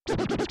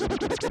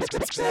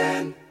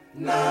10,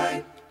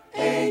 9,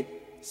 8,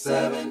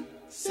 7,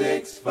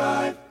 6,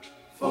 5,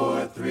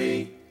 4,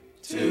 3,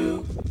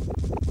 2,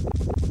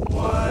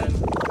 1.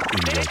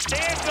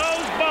 There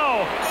goes Bo.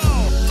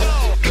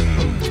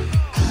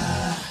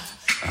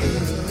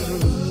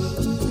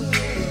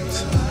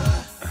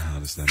 How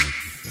does that make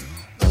you feel?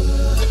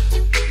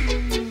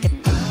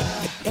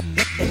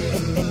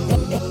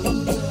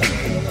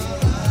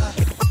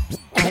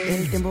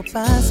 El tiempo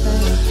pasa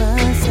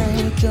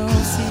y yo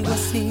sigo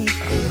así,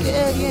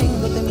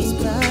 queriéndote en mis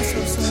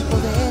brazos sin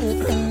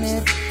poder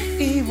tener,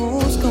 y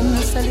busco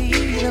una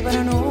salida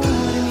para no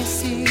morirme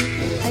así.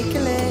 Ay, que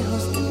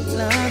lejos de mi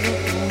lado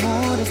tu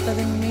amor está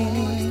de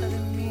mí.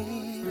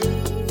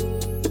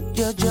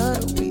 Yo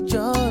lloro y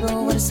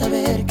lloro al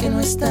saber que no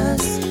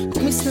estás.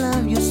 Con mis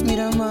labios,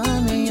 mira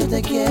mami, yo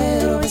te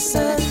quiero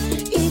besar,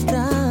 y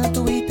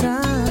trato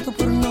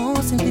por no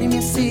sentirme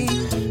así,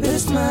 pero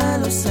es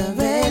malo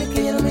saber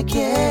que ya no me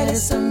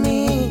quieres a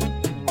mí.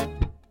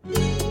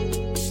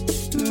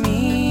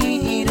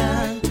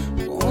 Mira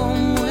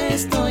cómo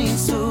estoy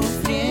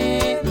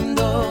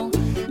sufriendo,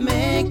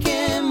 me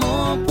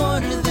quemo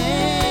por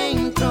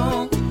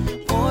dentro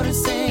por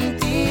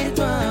sentir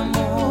tu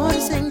amor,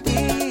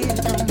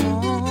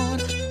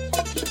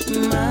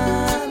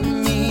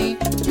 Mami,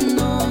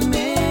 no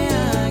me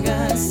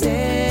hagas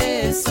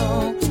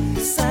eso,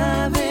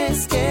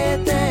 sabes que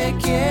te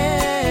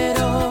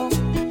quiero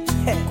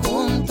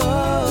con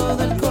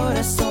todo el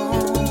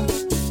corazón.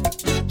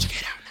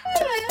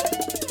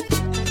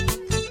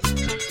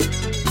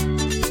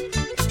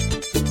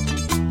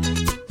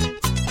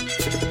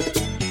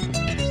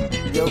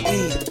 Yo,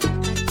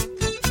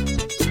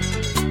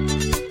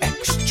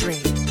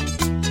 Extreme.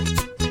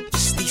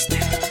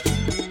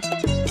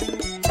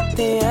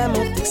 Te amo,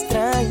 te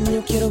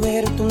extraño, quiero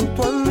verte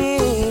junto a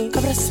mí,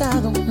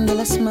 abrazado de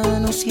las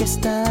manos y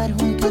estar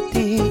junto a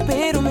ti.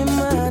 Pero me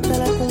mata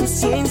la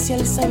conciencia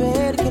al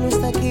saber que no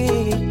está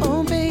aquí.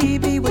 Oh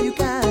baby, why you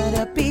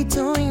gotta be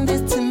doing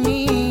this to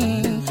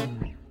me?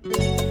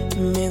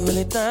 Me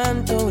duele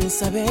tanto el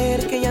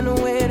saber que ya no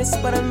eres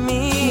para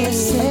mí.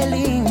 Ese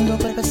lindo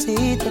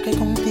cuerpecito que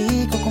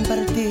contigo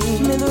compartí.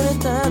 Me duele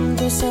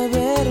tanto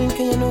saber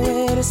que ya no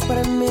eres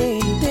para mí.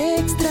 Te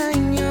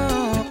extraño.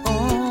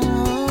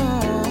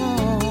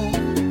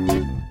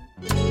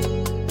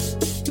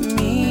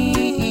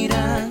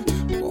 Mira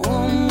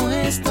cómo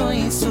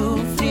estoy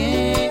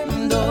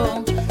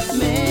sufriendo,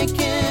 me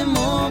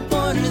quemo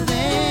por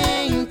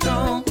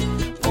dentro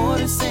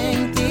por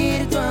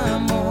sentir tu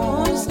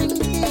amor,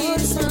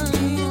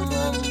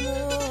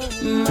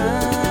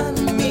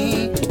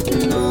 Mami,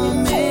 no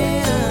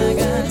me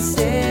hagas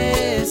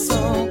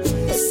eso,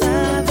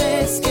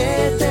 sabes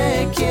que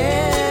te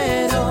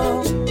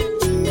quiero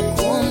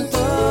con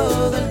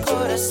todo el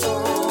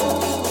corazón.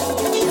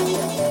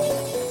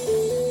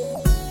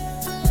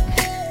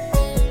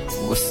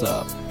 What's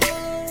up?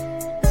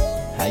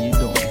 How you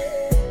doing?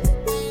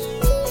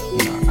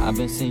 You know, I've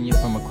been seeing you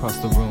from across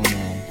the room,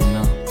 man, you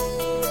know.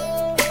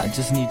 I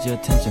just need your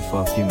attention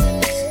for a few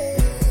minutes.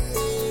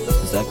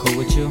 Is that cool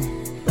with you?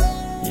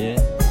 Yeah?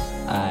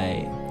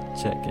 Aight,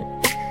 check it.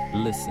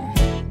 Listen.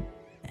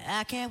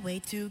 I can't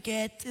wait to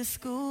get to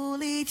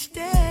school each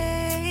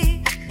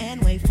day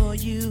and wait for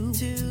you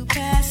to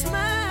pass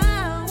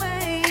my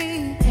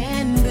way.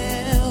 And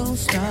bells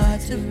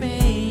start to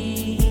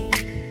ring,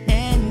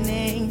 and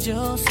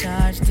angel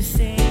starts to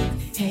sing.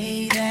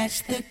 Hey,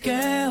 that's the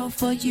girl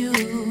for you.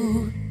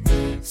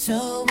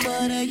 So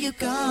what are you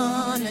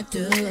gonna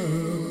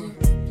do?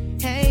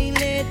 Hey,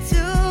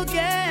 little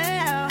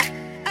girl,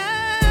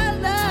 I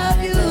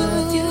love you.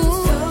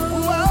 Whoa,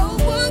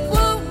 whoa,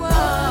 whoa, whoa.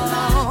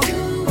 All I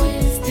do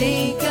is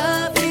think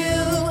of you.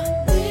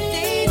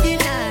 Day and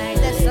night,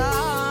 that's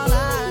all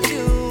I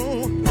do.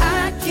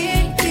 I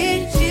can't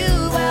get you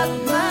out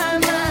my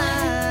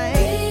mind.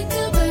 Think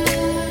about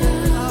you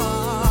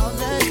all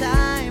the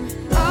time,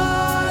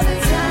 all the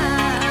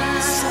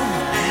time. So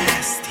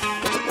nasty.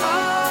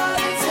 All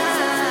the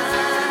time.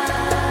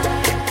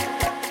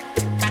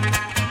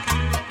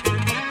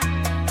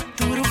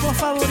 Tu grupo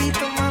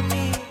favorito,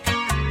 mami.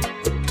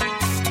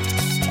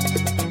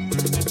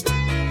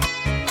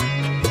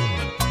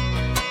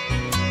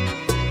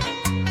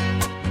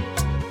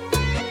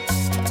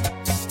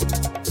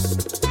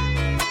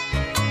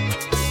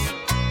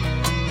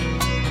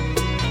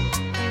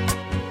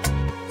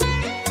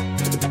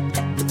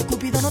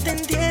 Cupido, no te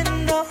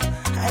entiendo.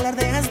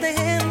 Alardeas de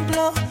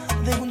ejemplo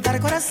de juntar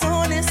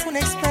corazones, un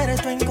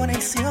experto en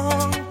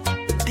conexión.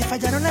 Te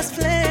fallaron las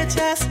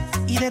flechas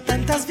y de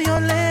tantas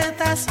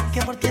violetas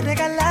que por ti he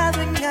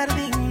regalado en mi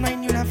jardín no hay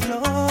ni una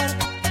flor.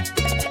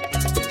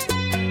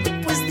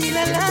 Pues dile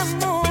al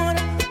amor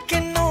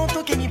que no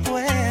toque mi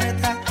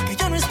puerta, que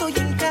yo no estoy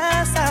en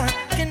casa,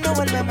 que no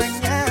vuelva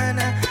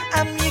mañana.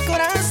 A mi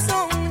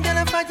corazón ya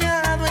le ha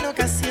fallado en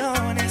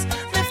ocasiones.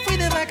 Me fui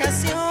de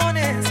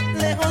vacaciones,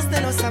 lejos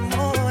de los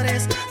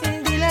amores.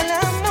 Dile al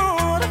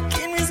amor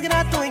que no es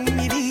grato en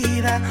mi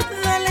vida.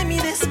 Dale mi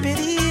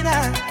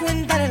despedida,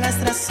 cuéntale las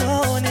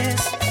razones.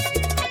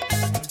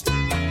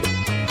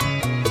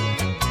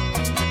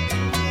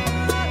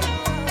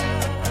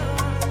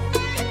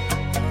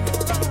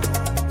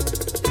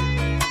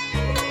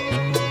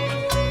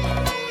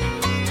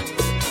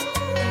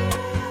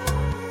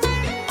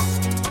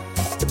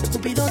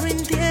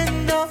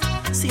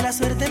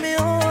 suerte me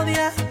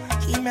odia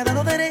y me ha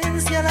dado de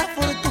herencia la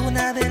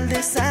fortuna del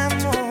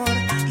desamor.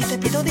 Y te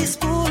pido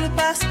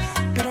disculpas,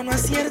 pero no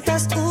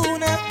aciertas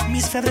una.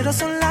 Mis febreros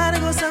son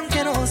largos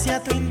aunque no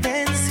sea tu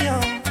intención.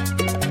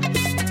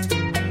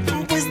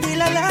 Pues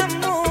dile al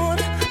amor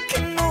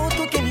que no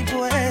toque mi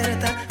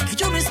puerta, que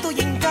yo no estoy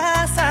en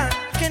casa,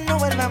 que no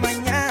vuelva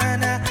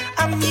mañana.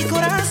 A mi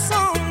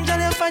corazón ya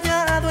le ha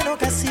fallado en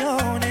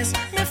ocasiones.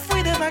 Me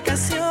fui de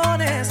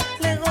vacaciones,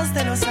 lejos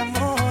de los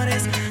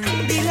amores.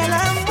 Dile al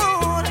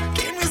amor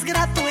que no es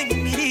grato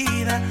en mi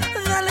vida.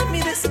 Dale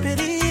mi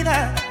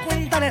despedida,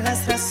 cuéntale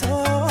las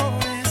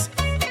razones.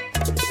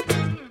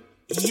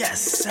 Yes,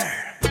 sir.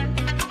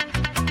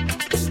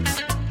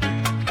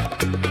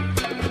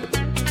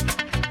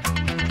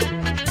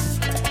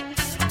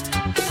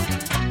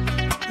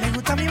 ¿Le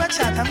gusta mi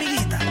bachata,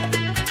 amiguita?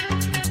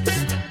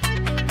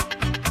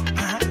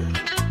 Ajá.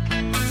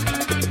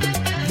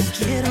 No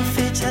quiero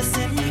fechas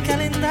en mi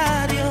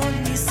calendario,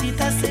 ni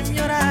citas en mi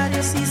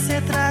horario si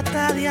se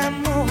trata de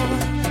amor.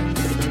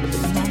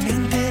 No me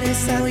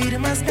interesa oír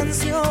más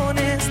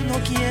canciones, no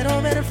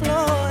quiero ver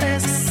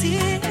flores si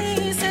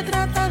se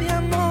trata de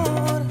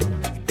amor.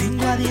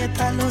 Tengo a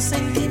dieta los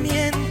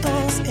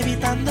sentimientos,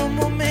 evitando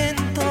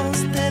momentos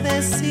de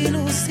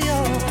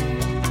desilusión.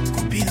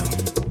 Cupido,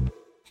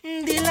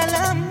 dile al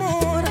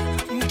amor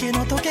que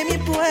no toque mi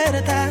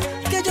puerta,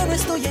 que yo no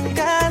estoy en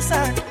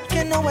casa,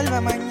 que no vuelva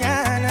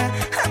mañana.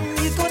 A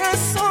mi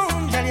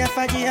corazón ya le ha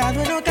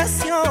fallado en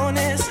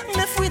ocasiones.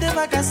 Me fui de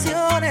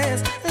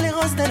vacaciones,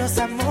 lejos de los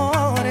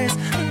amores.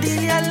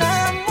 Dile al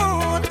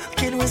amor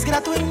que no es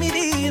grato en mi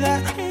vida.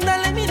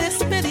 Dale mi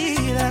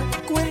despedida,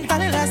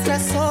 cuéntale las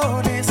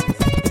razones.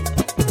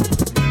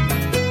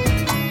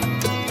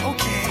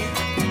 Ok,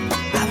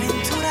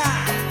 aventura.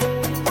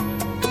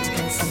 Ok,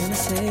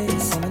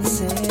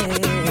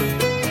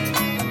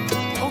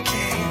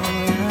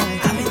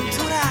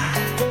 aventura.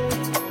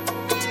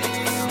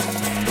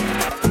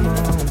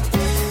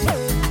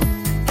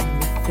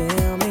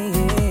 Fill me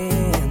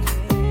in.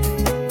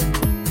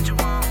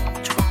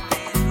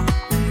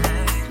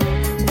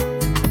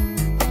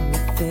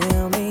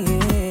 Fill me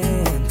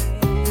in.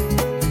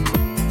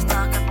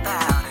 Talk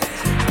about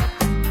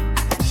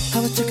it. I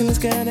was checking this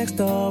girl next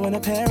door when her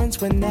parents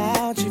went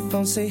out. She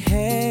phoned, say,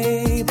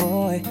 hey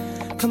boy,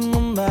 come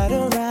on right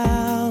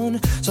around.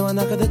 So I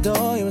knock at the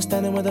door, you were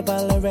standing with a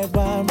bottle of red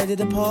wine ready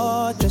to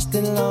pour, dressed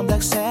in long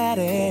black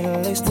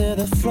satin, lace to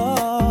the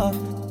floor.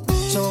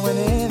 So I went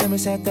in and we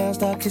sat down,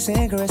 started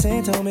kissing,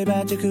 caressing. Told me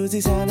about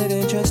jacuzzi, sounded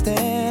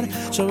interesting.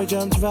 So we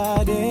jumped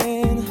right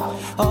in.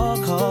 All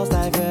calls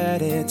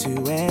diverted to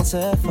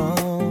answer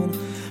phone.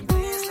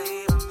 Please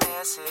leave a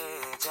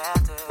message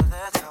after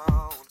the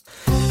tone.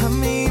 I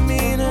mean, me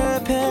and her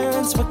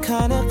parents were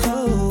kinda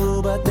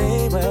cool, but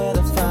they were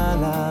the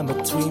fine line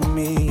between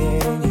me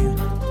and you.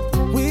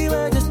 We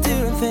were just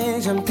doing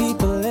things young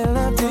people in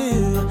love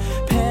do.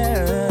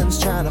 Parents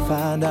trying to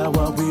find out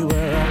what we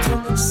were up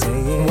to.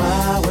 Saying,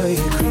 why were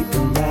you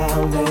creeping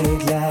round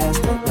late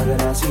last night? Now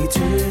that I see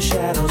two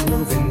shadows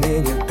moving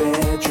in your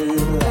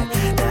bedroom light.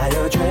 Now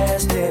you're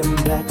dressed in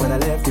black, when I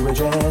left you were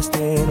dressed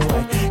in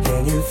white.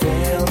 Can you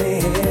feel me?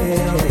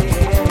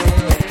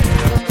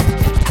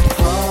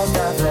 Calls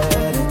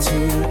diverted to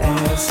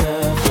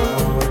answer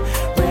phone.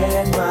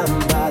 Red wine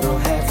bottle,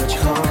 half the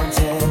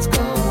contents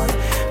gone.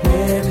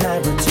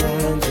 Midnight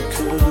return,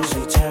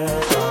 jacuzzi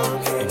turned on.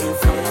 Can you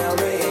feel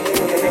me?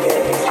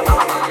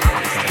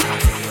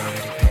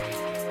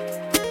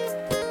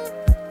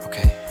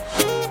 Okay.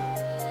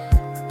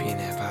 Be in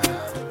there about,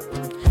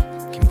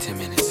 give me 10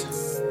 minutes.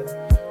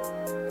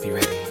 Be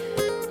ready.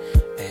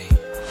 Hey,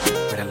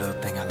 with that little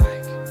thing I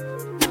like.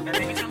 Now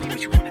baby, tell me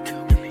what you wanna do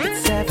with me. It's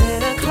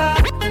 7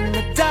 o'clock in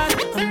the dot.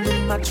 I'm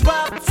in my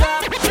drop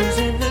top,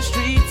 cruising the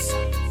streets.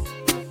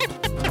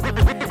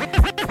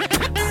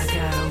 I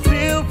got a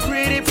real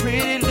pretty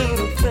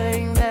little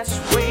thing that's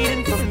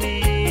waiting for me.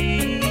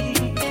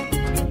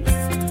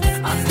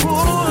 I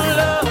pull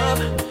up,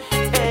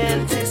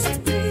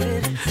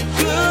 anticipated,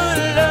 good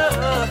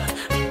love,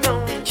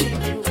 don't keep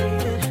me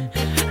waiting.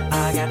 I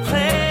got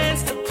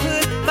plans to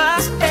put my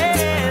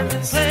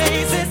hands in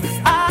places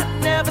I've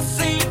never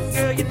seen,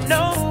 girl, you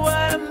know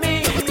what I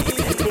mean.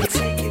 Let me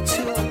take you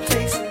to a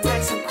place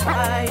nice and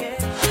quiet.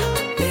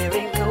 There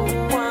ain't no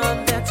one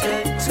that to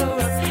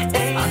interrupt.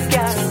 Ain't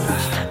got to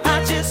rush. I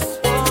just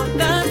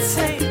wanna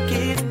take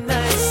it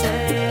nice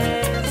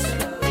and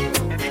slow.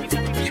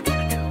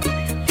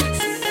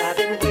 See, I've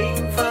been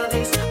waiting for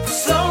this for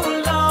so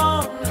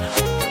long.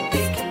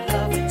 Making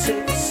love until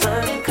the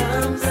sun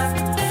comes out.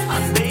 I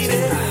made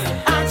it.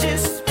 I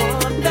just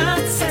wanna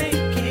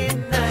take it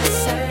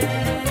nice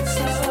and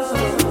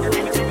slow.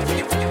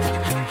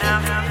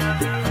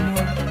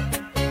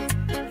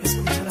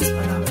 Escucha las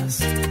palabras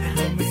de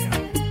Romeo.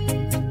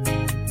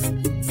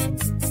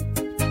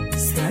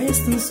 Sea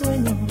este un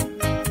sueño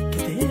que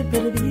te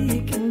perdí,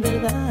 que en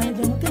verdad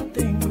ya no te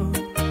tengo.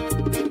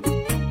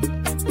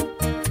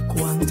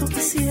 Cuánto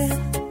quisiera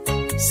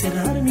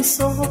cerrar mis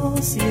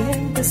ojos y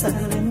empezar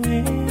de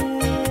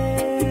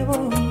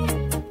nuevo.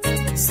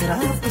 ¿Será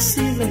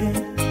posible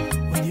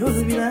de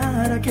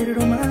olvidar aquel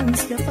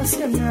romance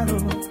apasionado.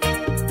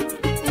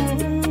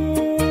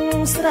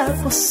 ¿Será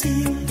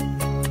posible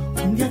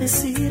un día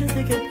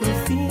decirte que por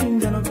fin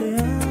ya no te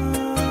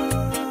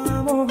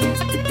amo?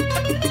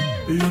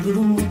 Lo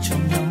dudo mucho,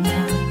 mi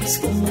amor, es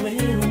como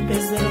ver un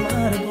pez del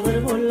mar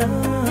poder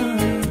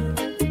volar.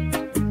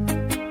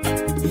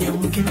 Y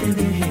aunque te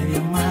deje de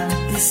amar,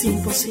 es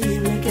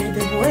imposible que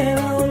te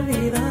pueda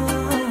olvidar.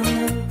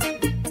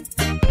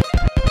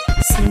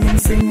 Si me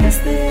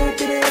enseñaste a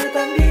querer,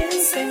 también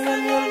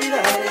enséñame a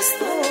olvidar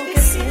esto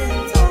que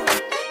siento.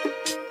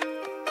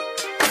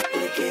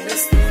 Porque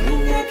eres tu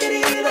niña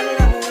querida,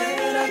 la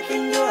mujer a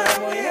quien yo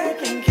amo y a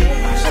quien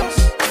quiero.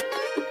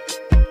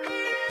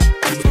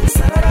 Y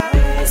pensará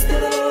este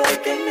dolor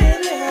que me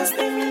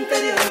dejaste en mi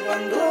interior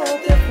cuando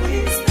te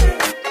fuiste.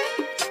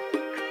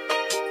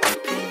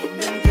 Que me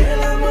inventé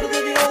el amor de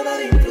Dios,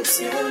 dar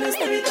instrucciones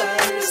para evitar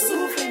el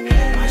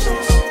sufrimiento.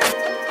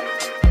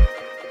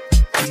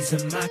 These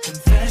are my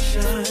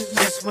confessions.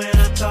 Just when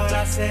I thought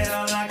I said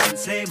all I can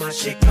say, my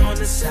chick on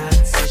the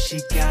side says she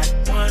got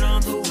one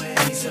on the way.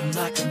 These are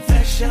my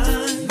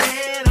confessions.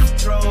 Man, I'm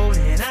thrown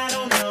and I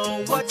don't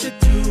know what to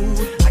do.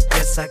 I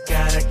guess I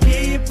gotta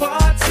keep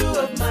part two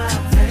of my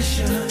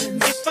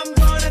confessions. If I'm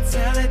gonna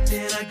tell it,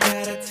 then I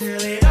gotta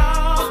tell it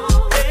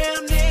all.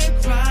 Damn near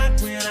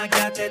cried when I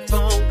got that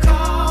phone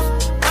call.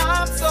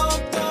 I'm so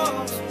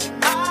lost,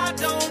 I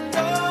don't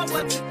know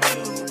what to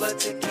do but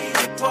to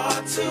keep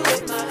part two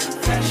of my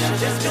confessions.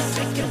 Just don't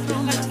make it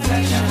through my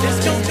confessions. Just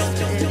don't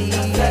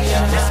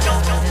confessions. Just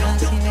don't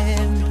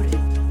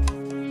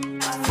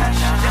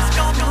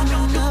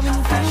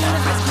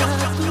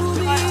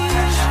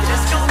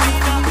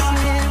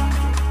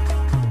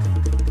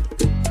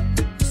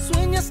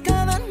Sueñas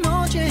cada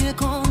noche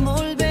con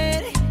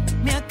volver,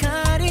 me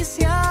acaricias.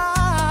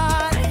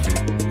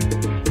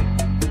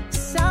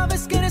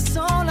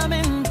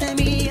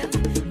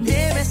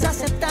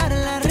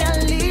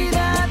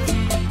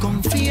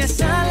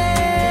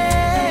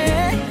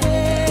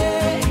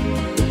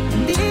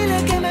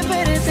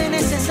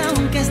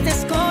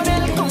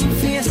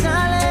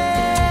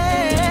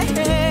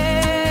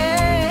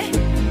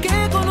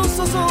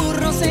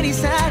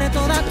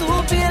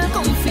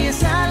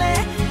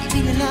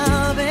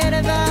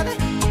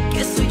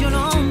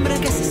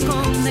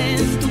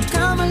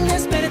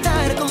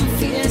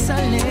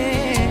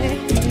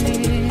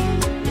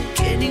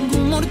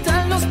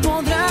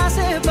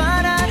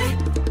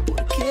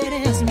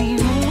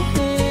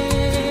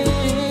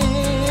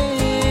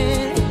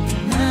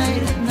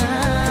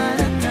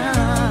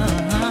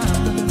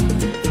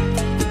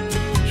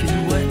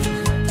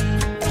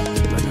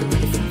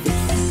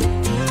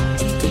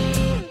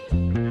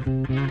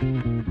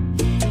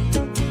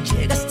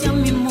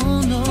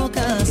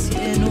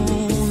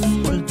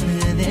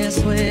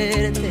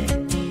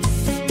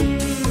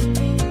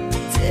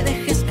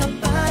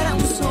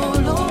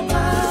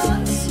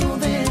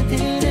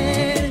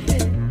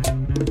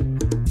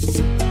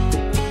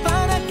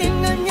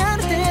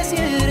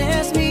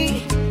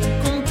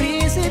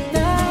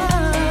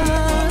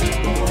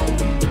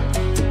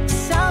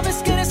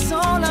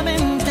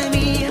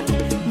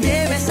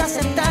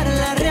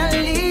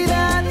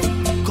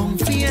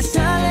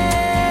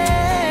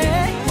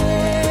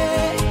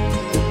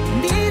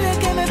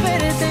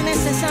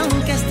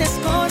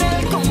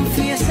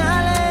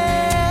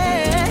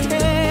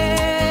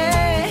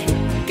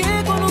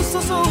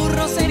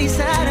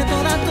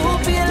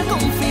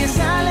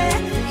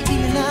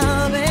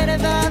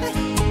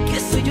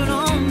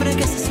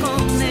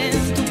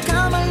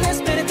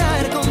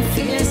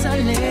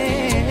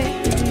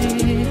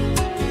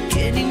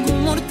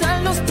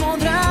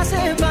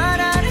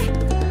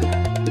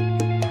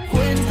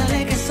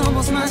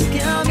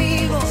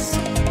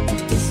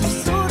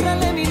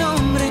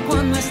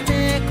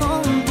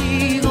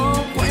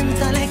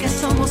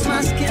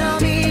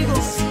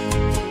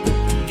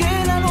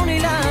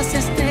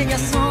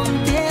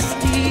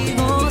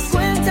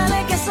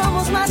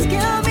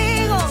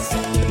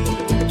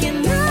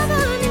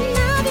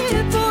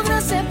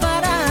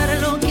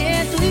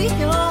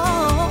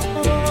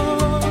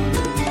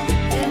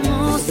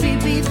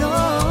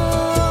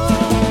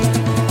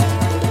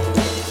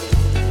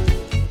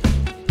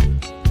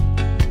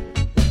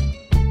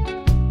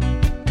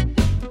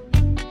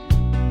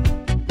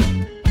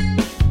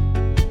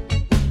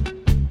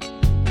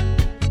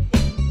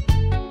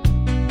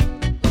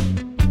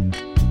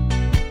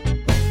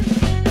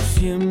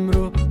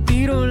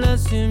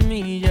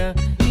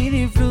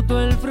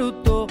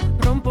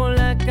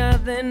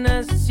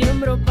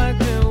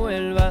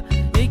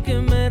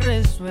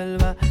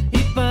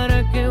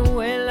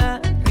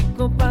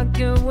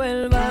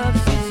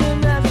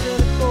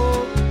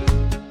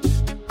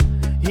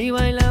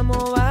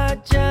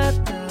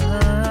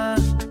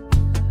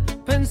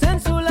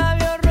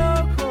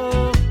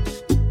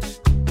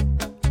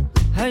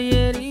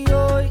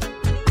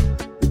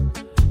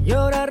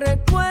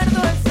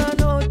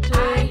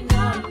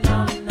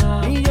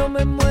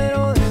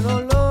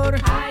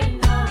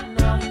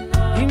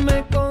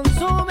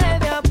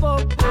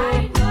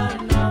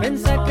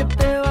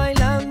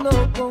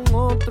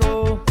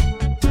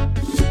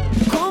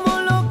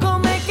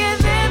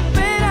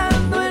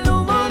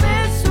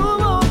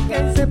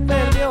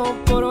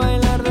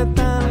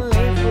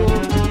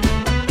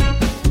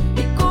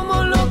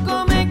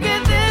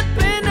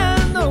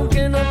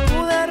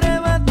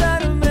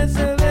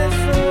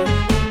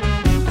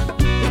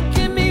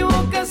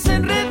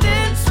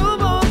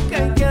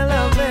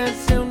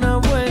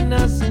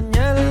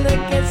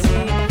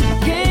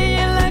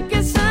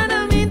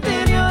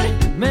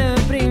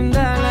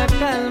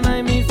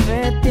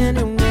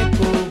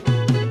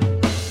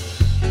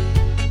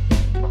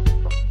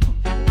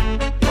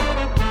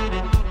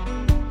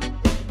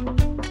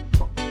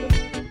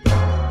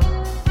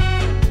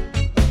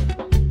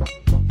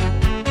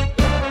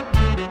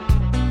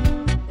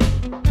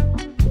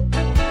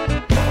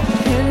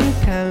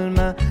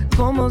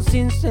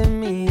 sin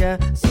semilla.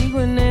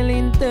 Sigo en el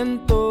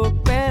intento,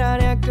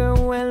 esperaré a que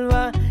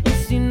vuelva. Y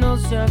si no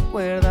se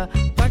acuerda,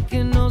 pa'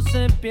 que no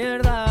se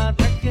pierda.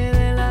 Ataque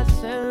de la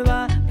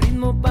selva,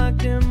 ritmo pa'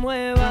 que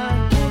mueva.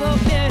 Todo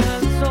bien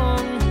al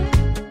son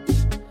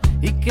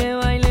y que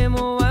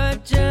bailemos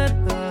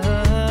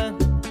bachata.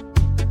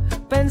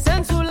 Pensé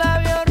en su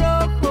labio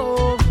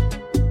rojo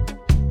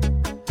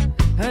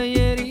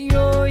ayer y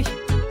hoy,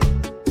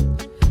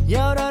 y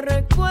ahora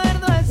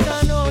recuerdo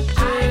esa noche.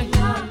 Ay,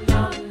 no,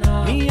 no,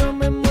 no. Y yo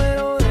me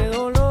muero de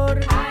dolor.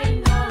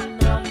 Ay, no,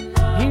 no,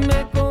 no. Y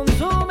me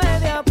consume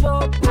de a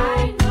poco.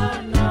 Ay,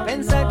 no, no,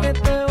 pensar no. Que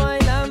estoy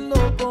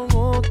bailando con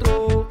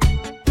otro.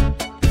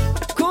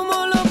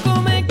 Como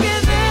loco me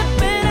quedé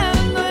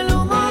esperando el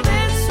humo de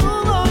su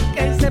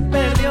boca y se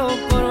perdió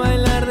por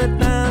bailar de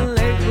tan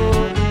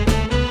lejos.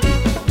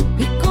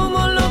 Y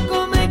como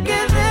loco me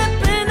quedé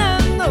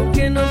penando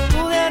que no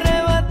pude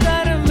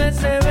arrebatarme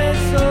ese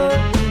beso.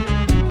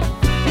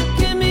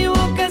 Que mi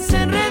boca se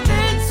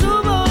enrede en su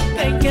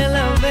boca y que a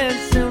la vez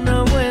sea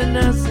una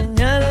buena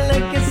señal de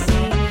que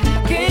sí,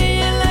 que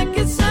ella es la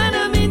que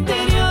sana mi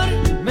interior,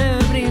 me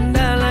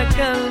brinda la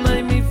calma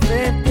y mi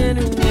fe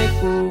tiene un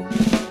eco.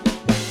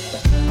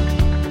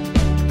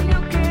 Yo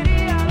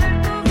quería ver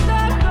tus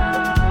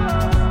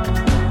ojos,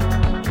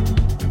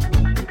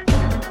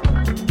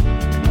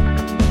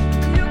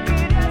 yo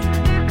quería sentir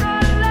tu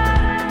olor.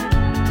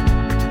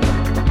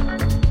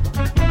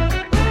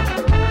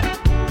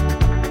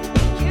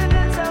 ¿Quién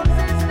es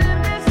obsessed in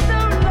this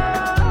love?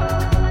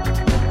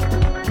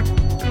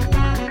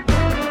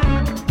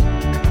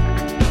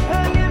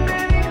 Alguien me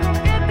dijo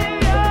que te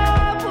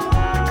amo.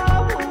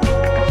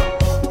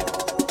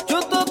 Yo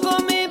toco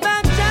mi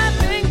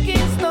bachata en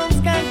Kingston,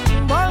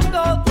 Skanking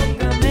Bongo.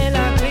 Tócame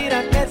la guira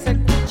que se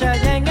escucha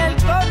allá en el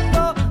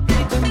Congo.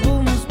 Grito en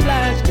boom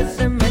splash que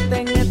se mete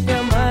en este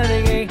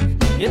amargue.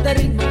 Y este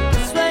ritmo que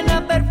suena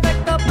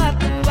perfecto pa'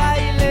 tu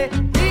baile.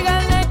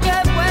 Díganle que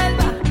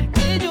vuelva,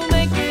 que yo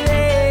me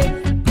quedé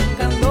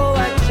tocando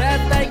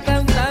bachata y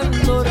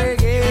cantando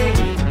reggae.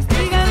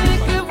 Díganle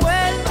que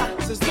vuelva,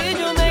 que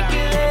yo me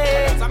quedé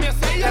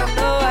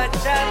tocando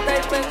bachata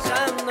y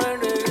pensando en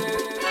reggae.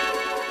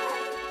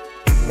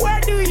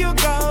 Where do you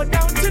go?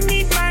 Don't you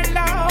need my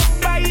love,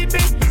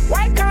 baby?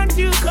 Why can't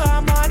you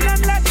come on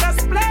and let us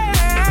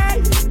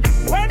play?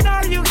 When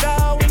are you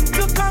going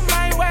to come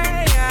my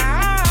way?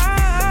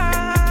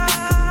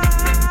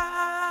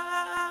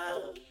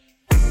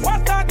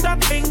 What other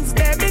things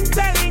they've been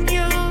telling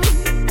you?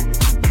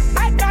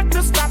 I got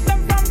to stop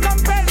them from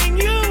compelling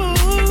you,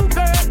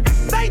 girl.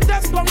 They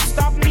just won't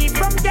stop me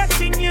from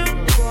getting you.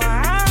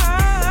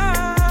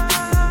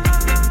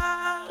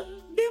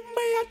 Give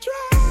me a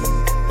try.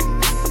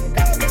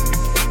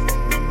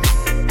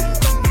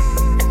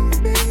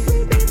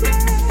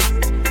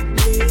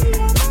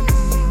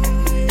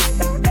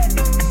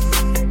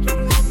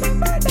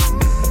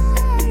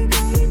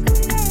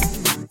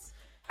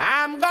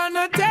 I'm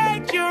gonna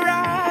take you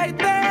right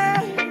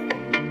there,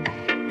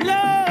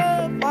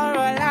 love for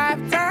a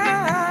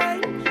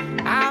lifetime.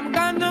 I'm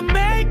gonna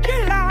make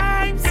your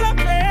life so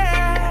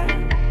clear,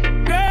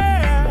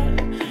 girl.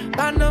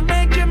 Gonna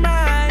make you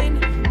mine.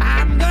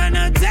 I'm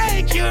gonna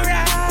take you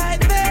right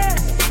there,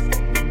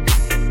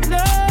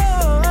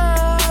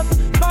 love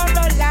for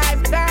a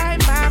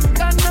lifetime. I'm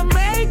gonna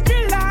make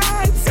your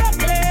life so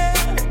clear.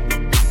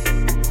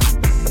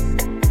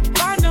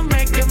 Gonna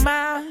make you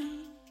mine.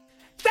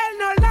 Tell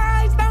no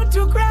lies, don't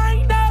you cry,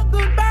 no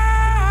goodbye.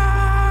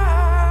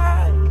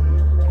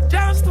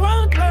 Just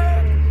won't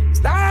work.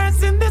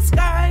 Stars in the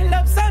sky,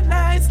 love so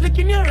nice, look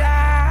in your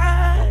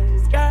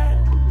eyes, girl.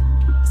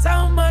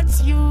 So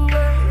much you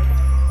worth.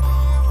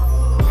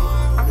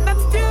 I'm not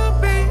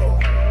stupid,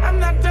 I'm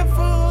not a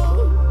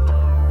fool.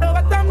 Know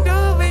what I'm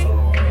doing,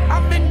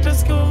 I've been to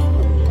school.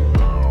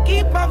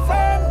 Keep a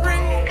firm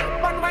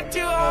grip on what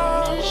you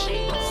own.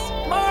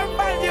 More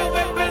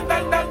valuable than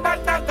that.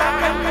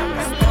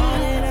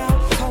 Started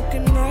out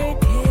talking right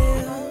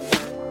here,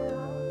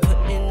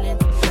 putting it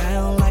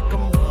down like a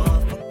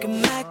motherfucking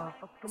Mac,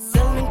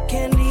 selling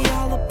candy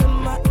all up in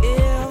my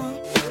ear.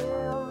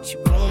 She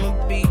wanna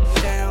be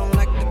down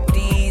like the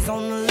D's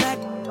on the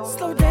left,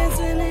 slow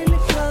dancing in the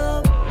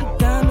club, the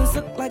diamonds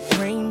look like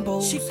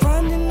rainbows. She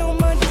grinding on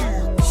my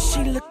dirt,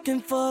 she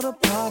looking for the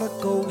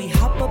prodigal. We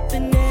hop up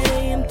in that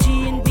AMG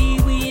and D,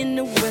 we in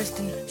the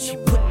Western. She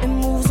putting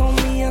moves on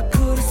me, I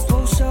could've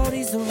swore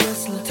shorty's a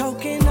wrestler.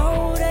 Talking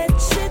all that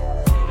shit,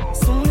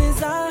 soon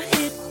as I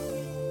hit,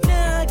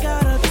 now I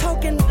got a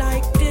talking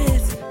like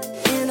this,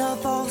 in a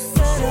falsetto.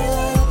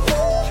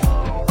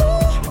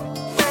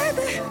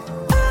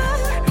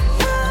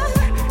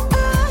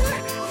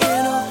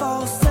 In a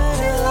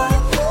falsetto.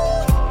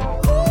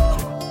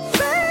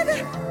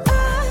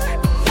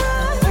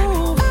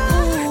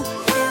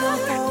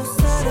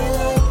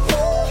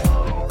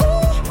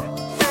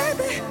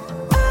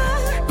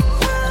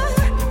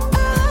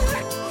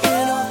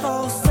 In a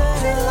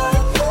falsetto.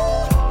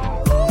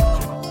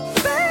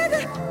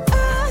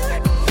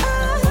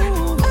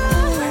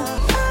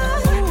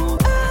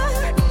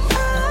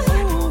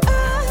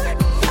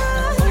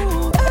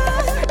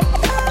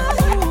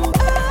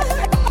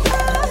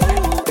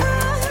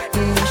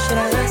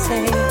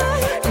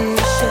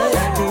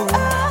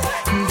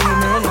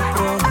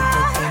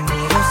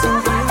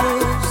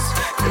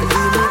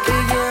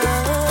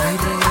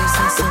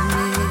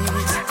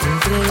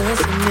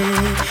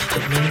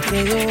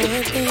 juego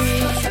en ti.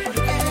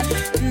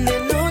 De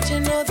noche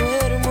no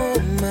duermo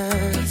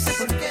más.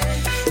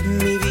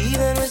 Mi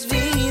vida no es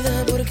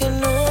vida porque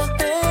no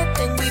te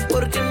tengo y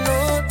porque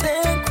no te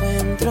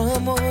encuentro,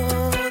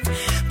 amor.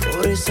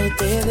 Por eso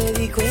te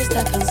dedico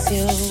esta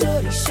canción.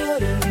 Shorty,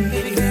 shorty,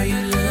 baby girl,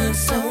 you look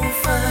so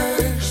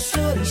fine.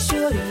 Shorty,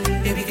 shorty,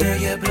 baby girl,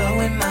 you're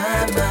blowing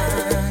my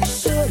mind.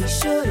 Shorty,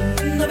 shorty,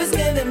 no ves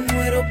que me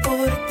muero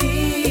por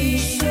ti.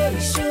 Shorty,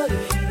 shorty,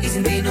 y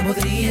sin ti no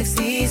podría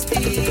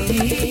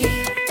existir.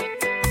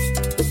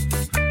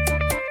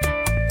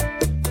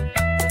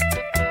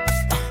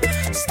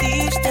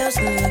 Steve Styles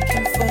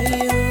looking for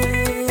you.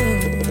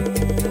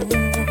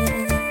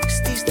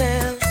 Steve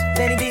Styles,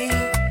 Danny B,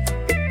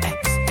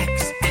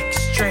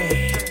 XXX-Train.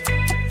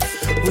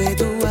 Where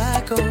do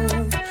I go?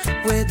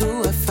 Where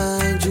do I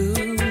find you?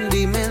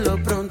 Dímelo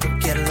pronto,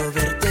 quiero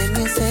verte,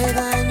 me hace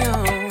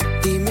daño.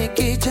 Dime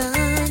que ya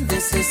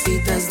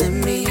necesitas de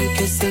mí,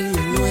 que sin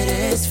mí no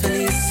eres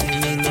feliz, sin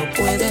mí no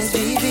puedes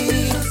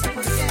vivir.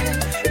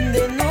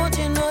 De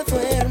noche no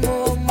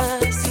duermo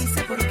más, y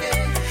sé por qué.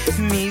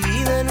 Mi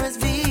vida no es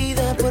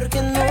vida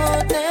porque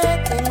no te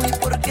tengo y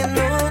porque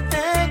no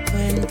te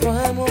encuentro,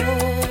 amor.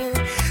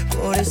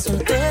 Por eso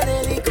te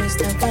dedico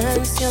esta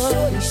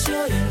canción.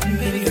 Shorty,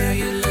 baby girl,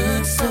 you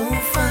look so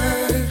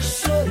fine.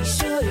 Shorty,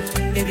 shorty,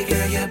 baby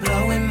girl, you're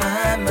blowing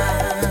my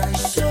mind.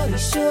 Shorty,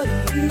 shorty,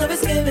 no ves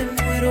que me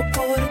muero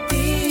por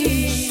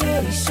ti.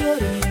 Shorty,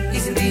 shorty, y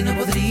sin ti no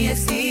podría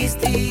existir.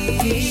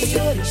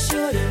 Shorty,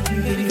 shorty,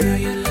 baby girl,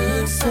 you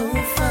look so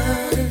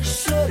fine.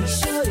 Shorty,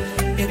 shorty,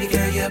 baby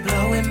girl, you're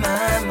blowing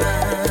my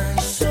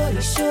mind.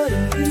 Shorty, shorty,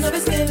 no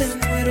ves que me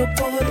muero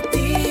por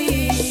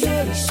ti.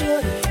 Shorty,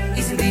 shorty,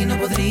 y sin ti no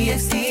podría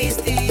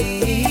existir.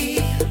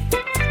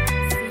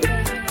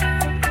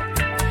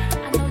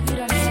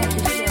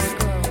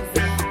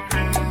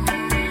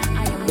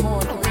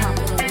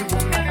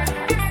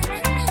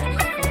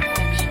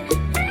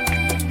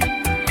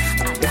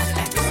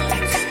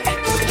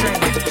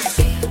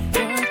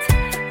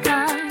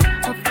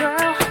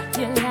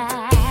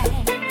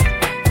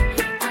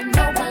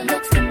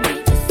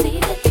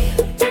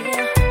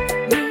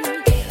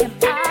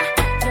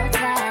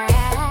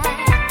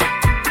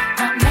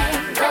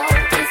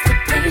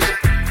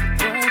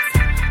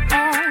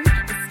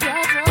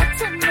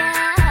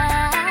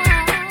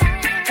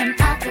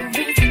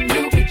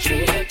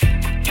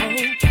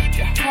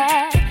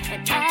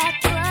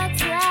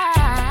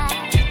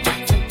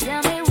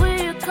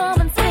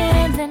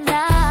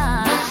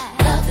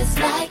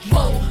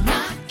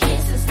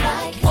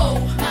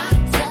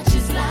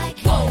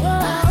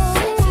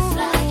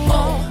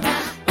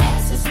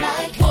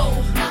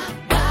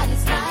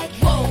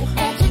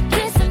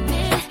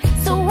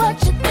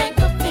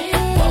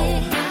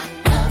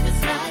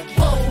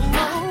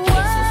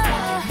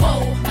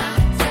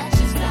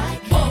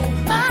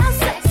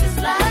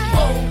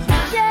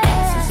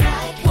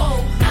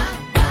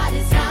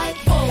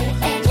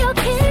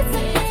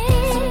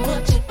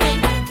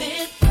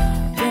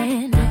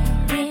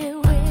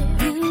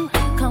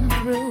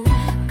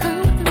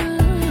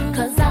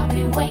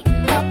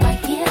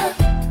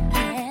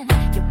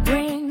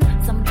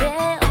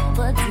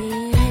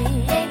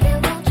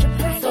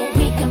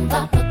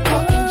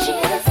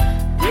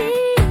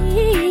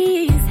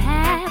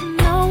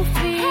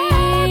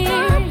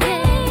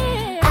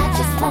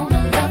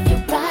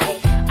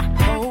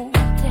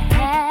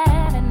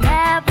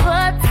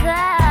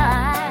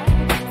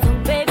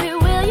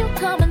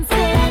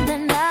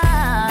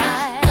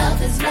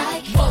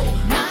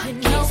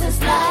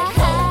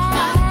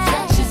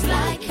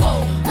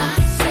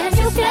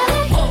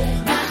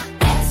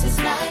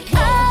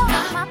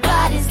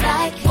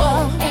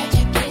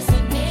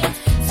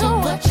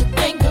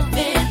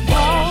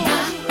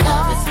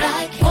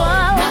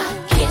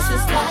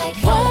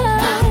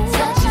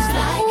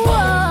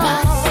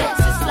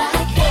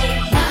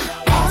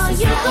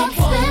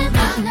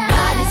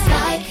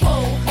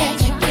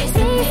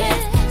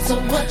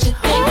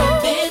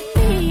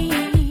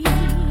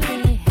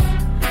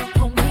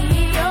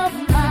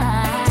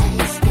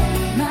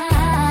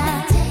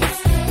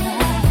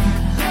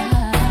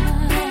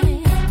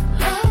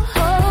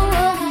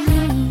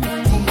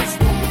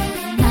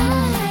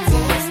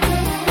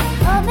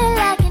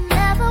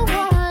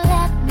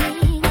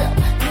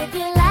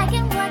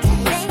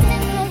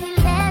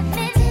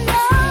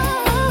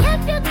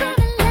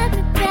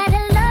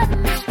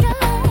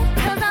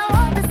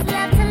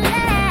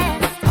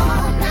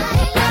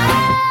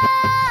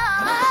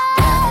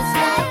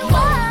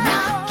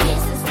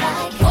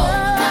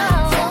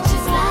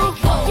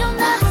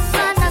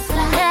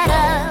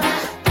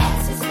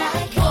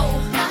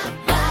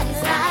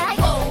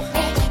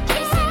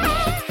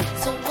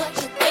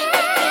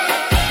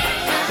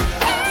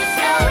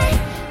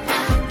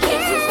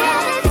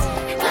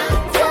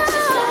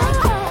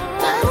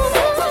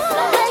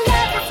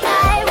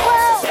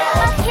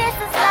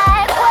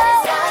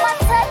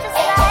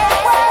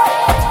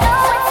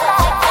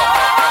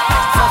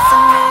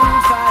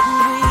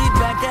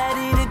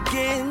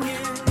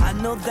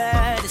 know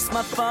that it's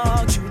my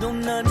fault, you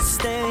don't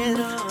understand.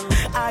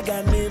 I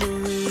got middle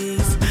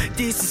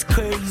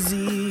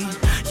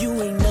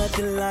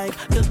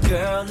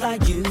I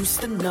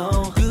used to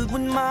know. Good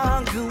with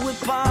mom, good with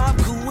pop,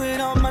 good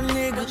with all my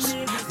niggas.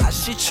 I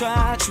should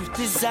try, truth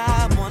is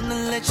I wanna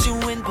let you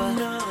in,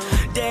 but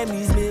damn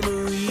these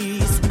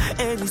memories,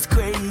 and it's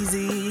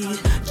crazy.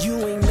 You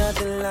ain't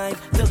nothing like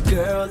the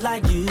girl I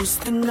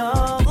used to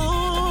know.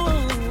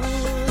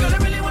 Girl, I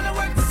really wanna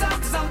work this out,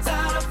 cause I'm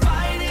tired of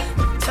fighting.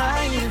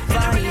 Tired of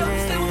fighting. And I really hope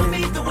you stay with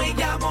me the way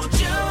I want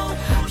you.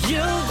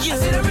 I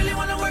said I really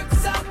wanna work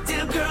this out,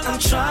 damn girl, I'm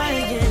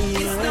trying.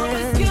 It's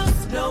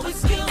no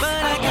excuse, but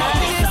I got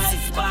this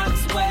icebox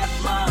where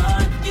my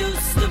heart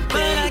used to be.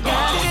 But I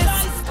got this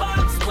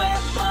icebox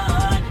where my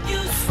heart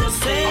used to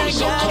be. I'm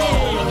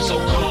so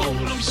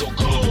cold, I'm so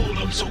cold,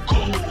 I'm so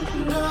cold, I'm so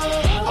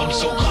cold. I'm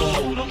so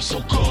cold, I'm so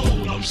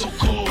cold, I'm so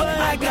cold. But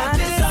I got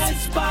this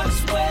icebox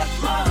where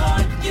my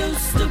heart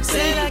used to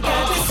be. I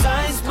got this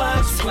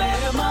icebox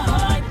where my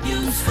heart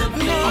used to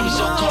be. I'm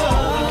so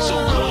cold, I'm so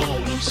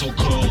cold, I'm so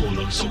cold,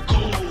 I'm so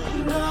cold.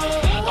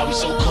 I'm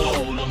so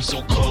cold, I'm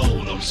so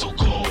cold, I'm so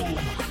cold.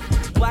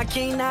 Why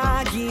can't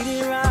I get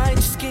it right?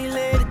 Just can't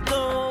let it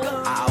go.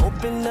 I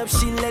open up,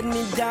 she let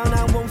me down.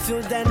 I won't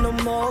feel that no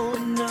more.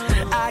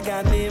 I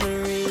got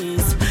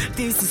memories.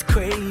 This is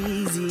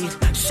crazy.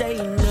 She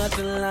ain't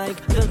nothing like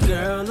the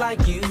girl I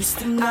used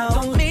to know. I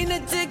don't mean to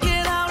take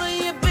it out on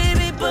you,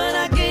 baby, but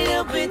I can't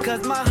help it.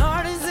 Cause my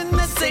heart is in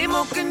the same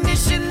old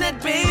condition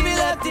that baby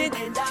left it.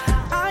 And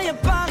I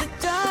apologize.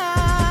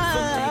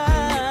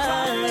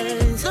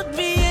 Look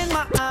me in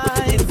my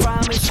eyes and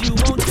promise you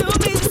won't do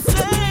me the same.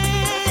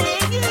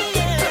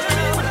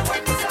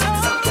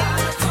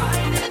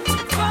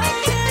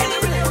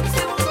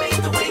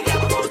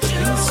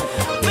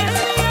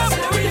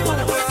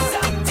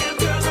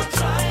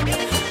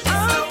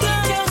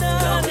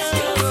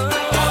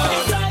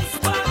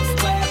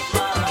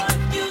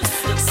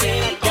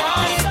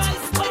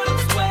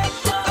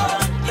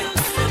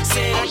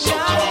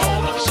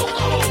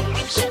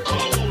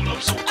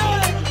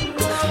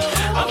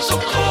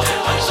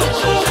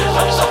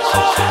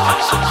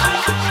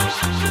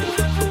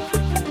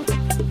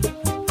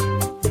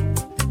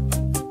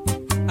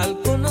 Al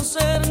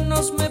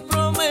conocernos me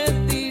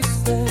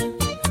prometiste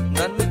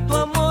darme tu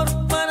amor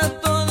para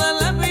toda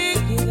la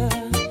vida,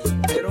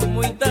 pero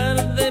muy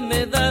tarde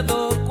me he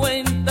dado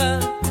cuenta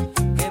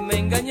que me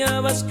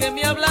engañabas, que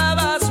me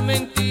hablabas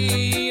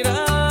mentiras.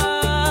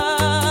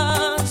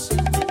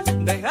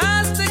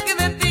 Dejaste que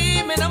de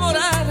ti me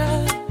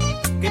enamorara,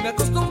 que me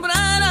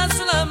acostumbrara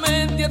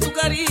solamente a tu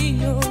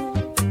cariño,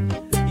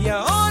 y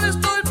ahora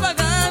estoy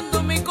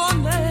pagando mi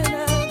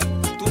condena.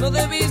 Tú no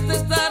debiste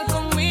estar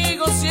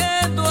conmigo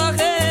siendo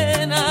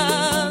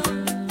ajena.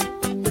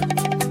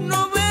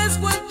 ¿No ves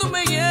cuánto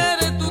me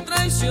hiere tu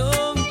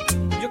traición?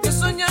 Yo que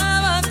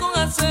soñaba con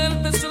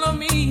hacerte solo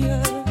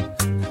mía.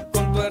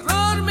 Con tu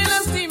error me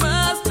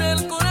lastimaste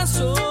el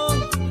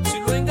corazón. Si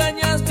lo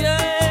engañaste a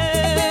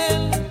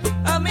él,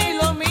 a mí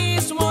lo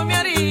mismo me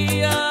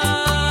haría.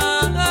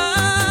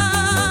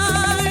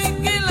 Ay,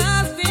 qué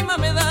lástima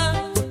me da,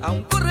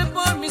 aún corre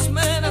por mis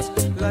venas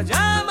la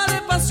llama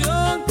de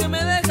pasión que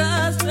me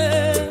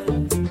dejaste,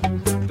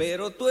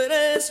 pero tú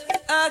eres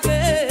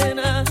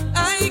ajena.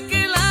 Ay,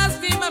 qué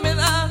lástima me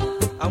da,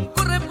 aún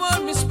corre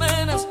por mis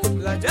venas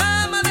la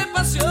llama de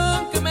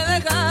pasión que me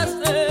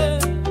dejaste,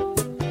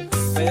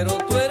 pero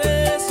tú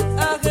eres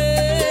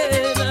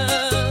ajena.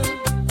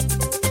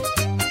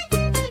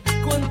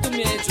 Cuánto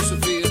me ha hecho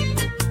sufrir,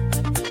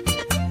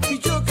 y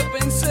yo que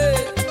pensé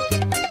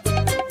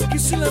que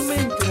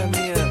solamente era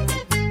mía.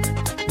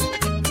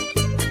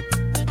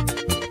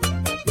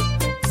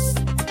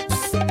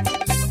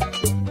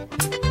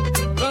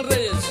 Juan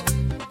Reyes,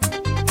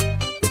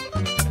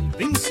 el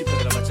príncipe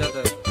de la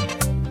bachata.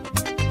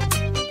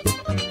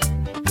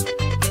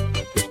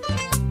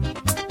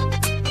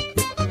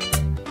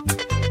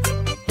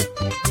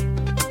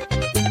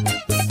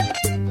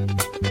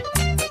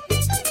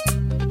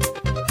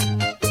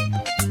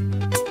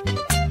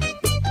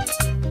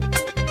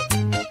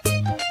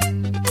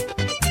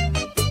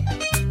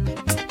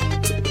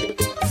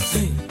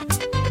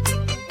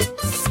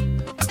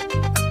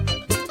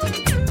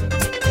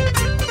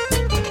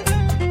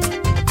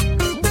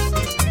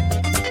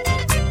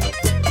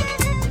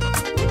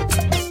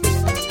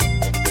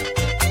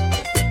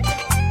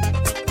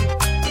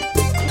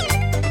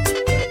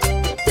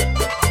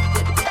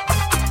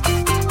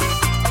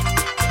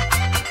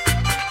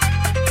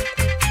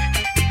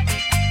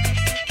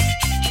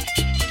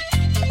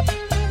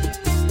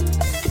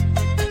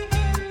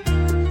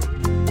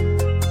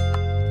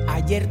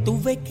 Ayer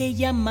tuve que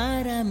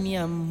llamar a mi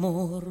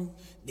amor,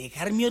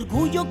 dejar mi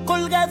orgullo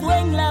colgado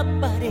en la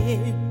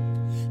pared,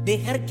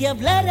 dejar que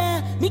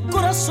hablara mi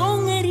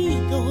corazón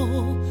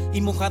herido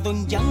y mojado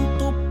en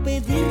llanto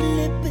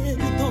pedirle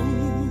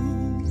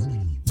perdón.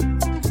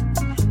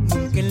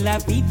 Nunca en la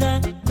vida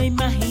me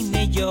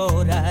imaginé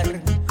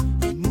llorar,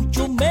 y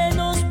mucho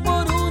menos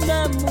por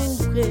una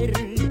mujer,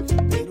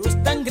 pero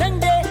es tan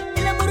grande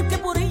el amor que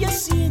por ella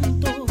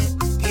siento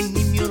que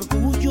ni mi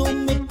orgullo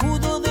me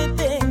pudo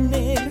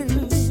detener.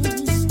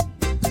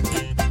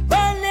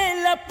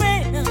 Vale la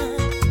pena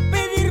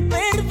pedir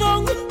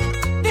perdón,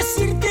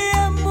 decirte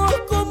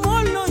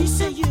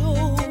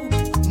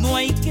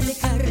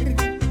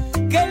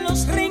que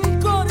los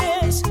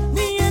rencores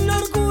ni el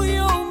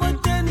orgullo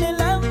maten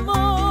el amor.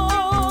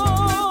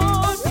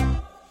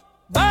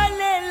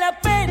 Vale la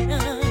pena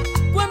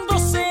cuando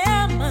se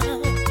ama,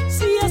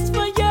 si has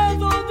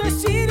fallado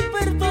decir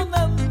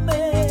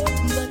perdóname.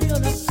 Valió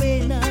la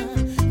pena,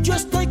 yo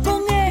estoy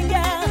con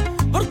ella,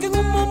 porque en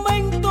un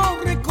momento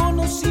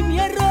reconocí mi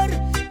error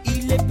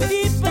y le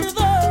pedí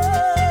perdón.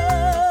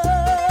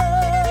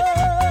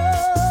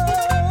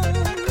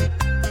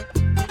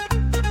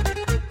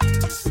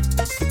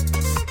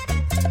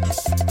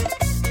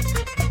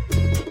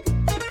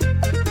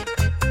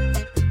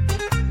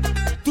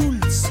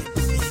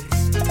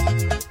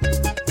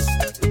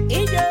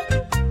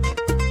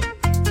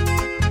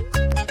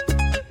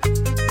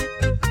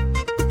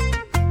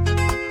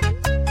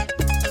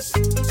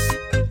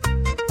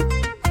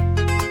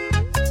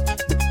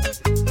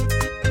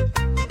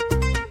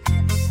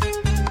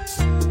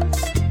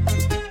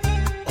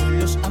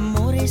 Los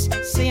amores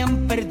se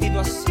han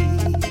perdido así,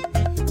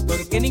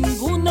 porque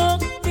ninguno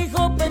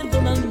dijo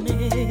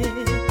perdóname.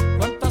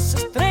 Cuántas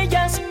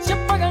estrellas se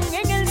apagan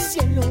en el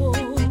cielo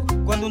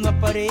cuando una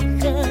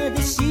pareja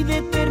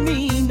decide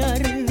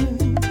terminar.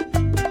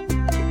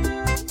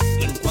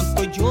 Y en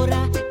cuanto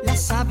llora,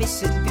 las aves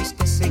se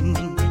entristecen.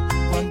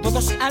 Cuando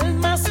dos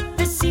almas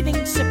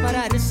deciden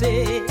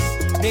separarse,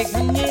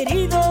 dejan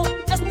herido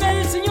hasta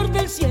el Señor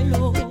del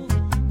cielo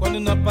cuando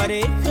una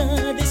pareja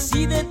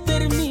decide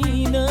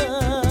terminar.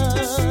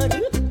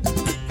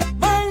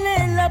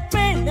 Vale la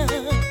pena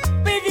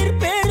pedir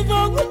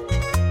perdón,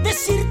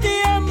 decir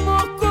te amo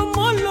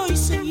como lo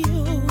hice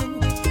yo.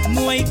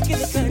 No hay que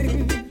dejar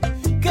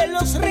que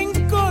los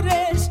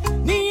rencores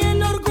ni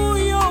el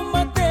orgullo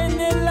maten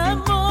el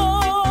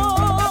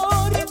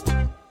amor.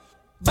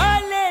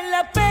 Vale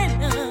la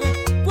pena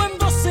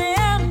cuando se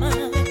ama,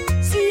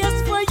 si has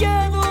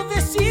fallado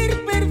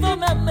decir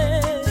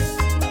perdóname.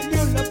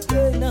 Valió la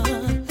pena,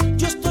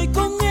 yo estoy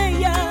con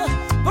ella,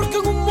 porque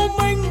en un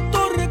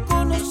momento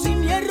reconocí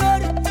mi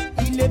error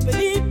y le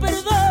pedí perdón.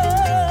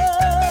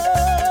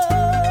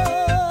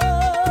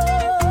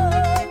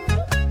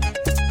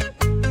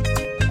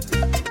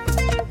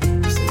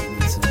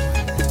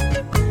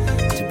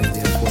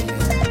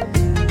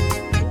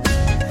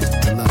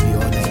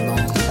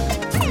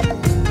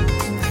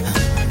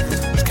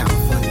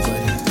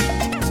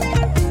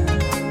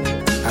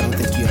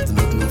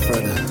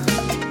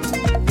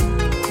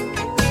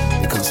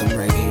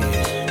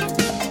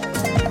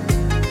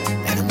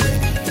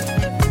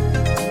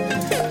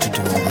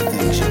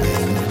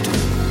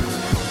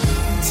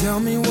 Tell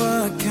me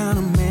what kind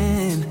of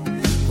man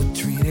would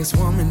treat his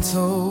woman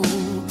so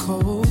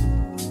cold,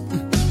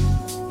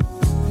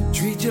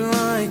 treat you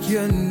like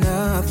you're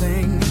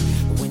nothing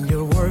when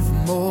you're worth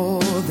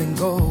more than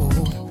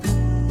gold.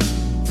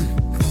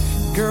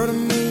 Girl, to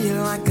me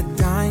you're like a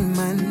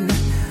diamond,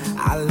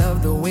 I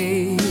love the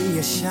way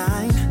you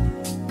shine.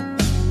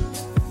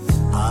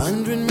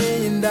 $100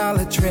 million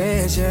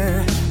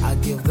treasure, I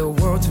give the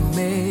world to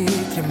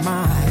make you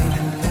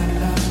mine.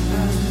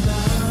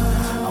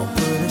 I'll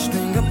put a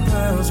string of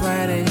pearls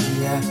right in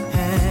your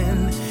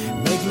hand,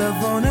 make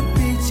love on a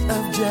beach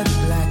of jet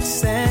black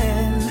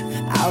sand.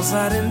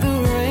 Outside in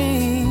the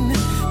rain,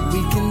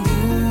 we can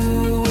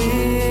do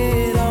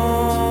it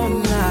all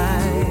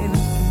night.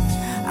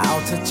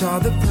 I'll touch all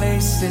the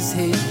places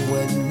he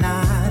would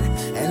not,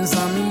 and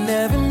some he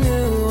never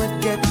knew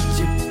would get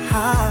you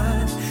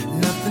hot.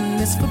 Nothing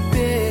is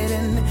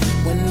forbidden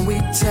when we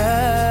touch.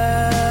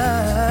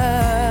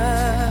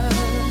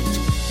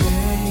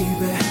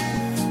 Baby,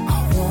 I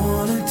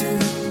wanna do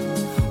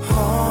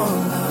all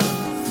of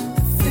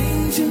the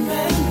things you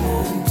make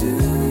won't do.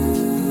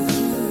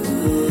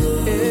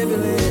 Every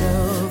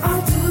little,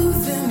 I'll do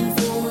them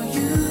for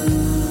you.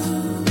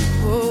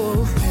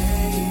 Oh,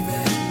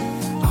 baby,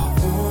 I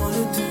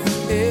wanna do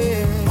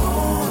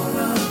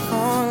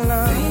all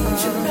of the things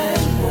you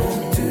make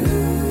won't do.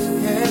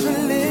 Every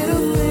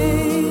little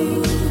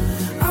thing,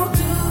 I'll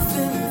do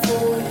them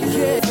for you.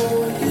 Yeah, for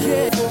you,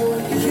 yeah, for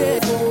you, yeah,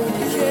 for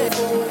you, yeah,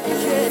 for you,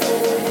 yeah,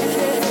 for you,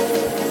 yeah.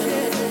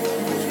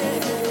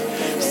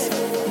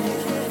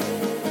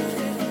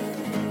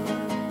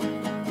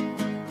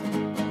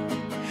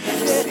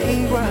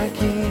 Sigo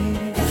aquí,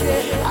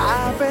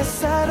 a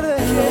pesar de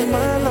lo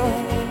malo,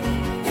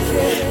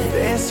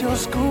 de ese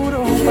oscuro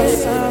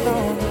pasado,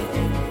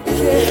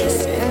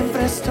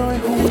 siempre estoy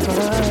junto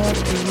a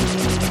ti.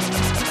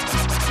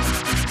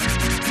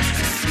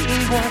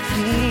 Sigo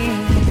aquí,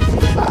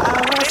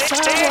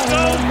 abrazado al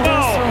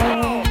hermoso,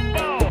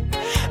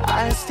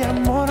 a este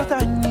amor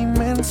tan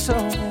inmenso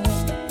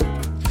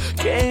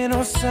que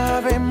no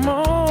sabe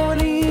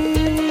morir.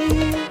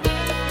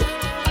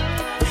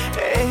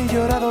 He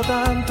llorado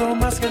tanto,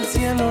 más que el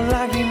cielo,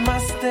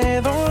 lágrimas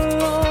de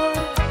dolor.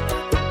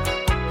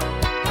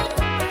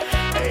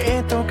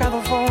 He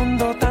tocado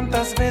fondo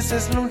tantas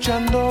veces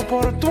luchando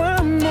por tu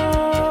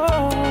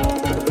amor.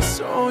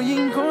 Soy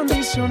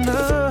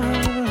incondicional,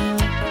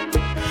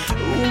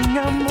 un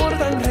amor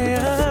tan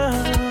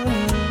real,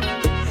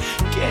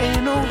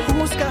 que no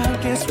juzga,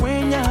 que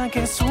sueña,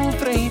 que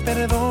sufre y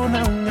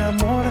perdona, un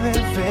amor de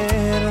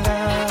verdad.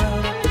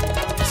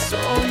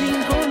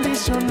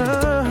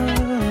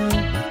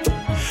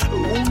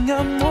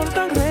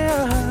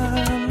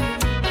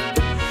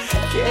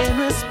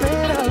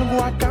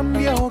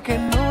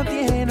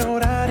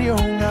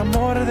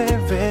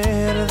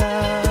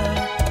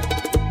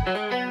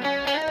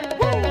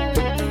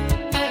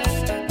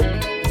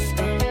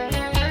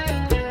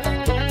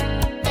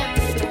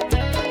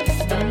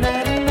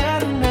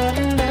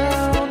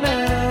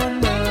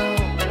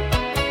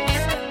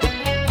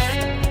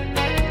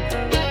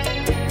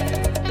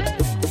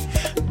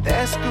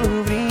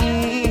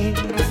 descubrí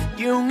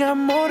que un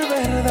amor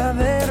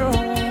verdadero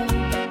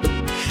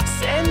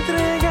se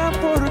entrega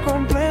por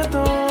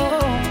completo,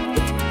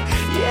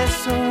 y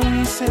eso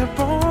hice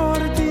por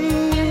ti.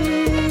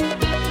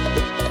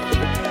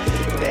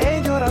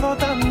 He llorado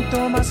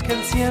tanto más que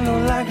el cielo,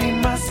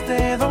 lágrimas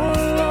de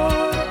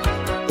dolor.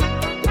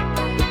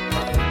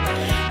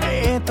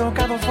 He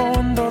tocado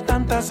fondo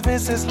tantas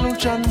veces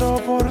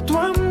luchando por tu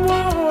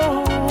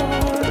amor.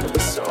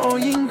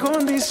 Soy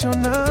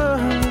incondicional,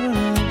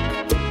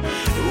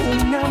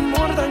 un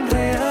amor tan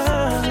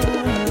real,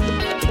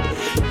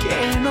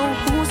 que no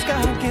juzga,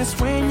 que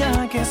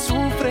sueña, que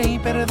sufre y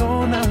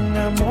perdona, un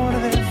amor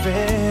de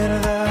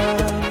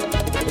verdad.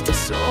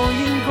 Soy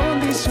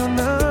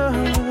incondicional,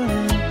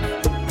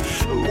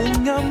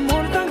 un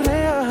amor tan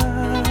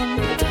real,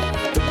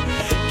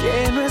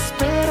 que no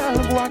espera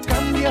algo a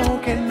cambio,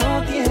 que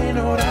no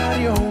tiene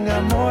horario, un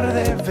amor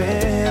de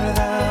verdad.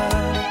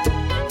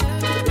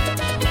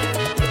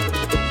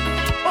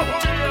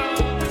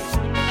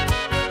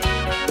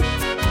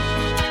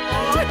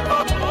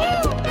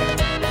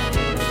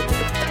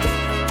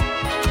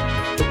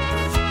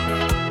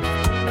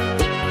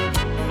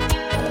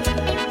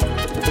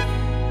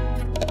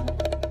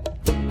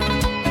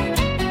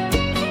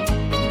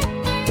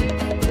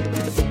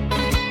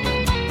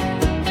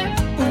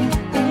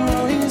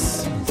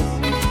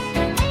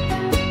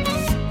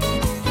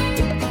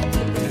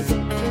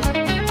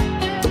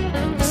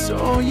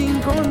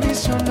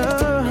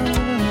 Incondicional,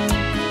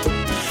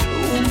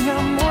 un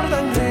amor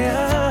tan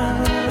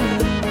real,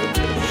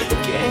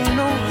 que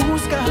no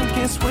juzga,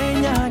 que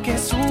sueña, que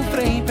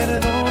sufre y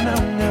perdona,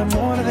 un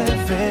amor de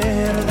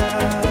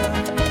verdad.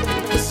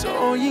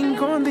 Soy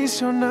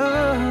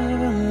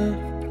incondicional,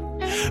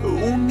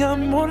 un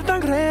amor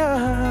tan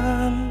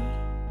real,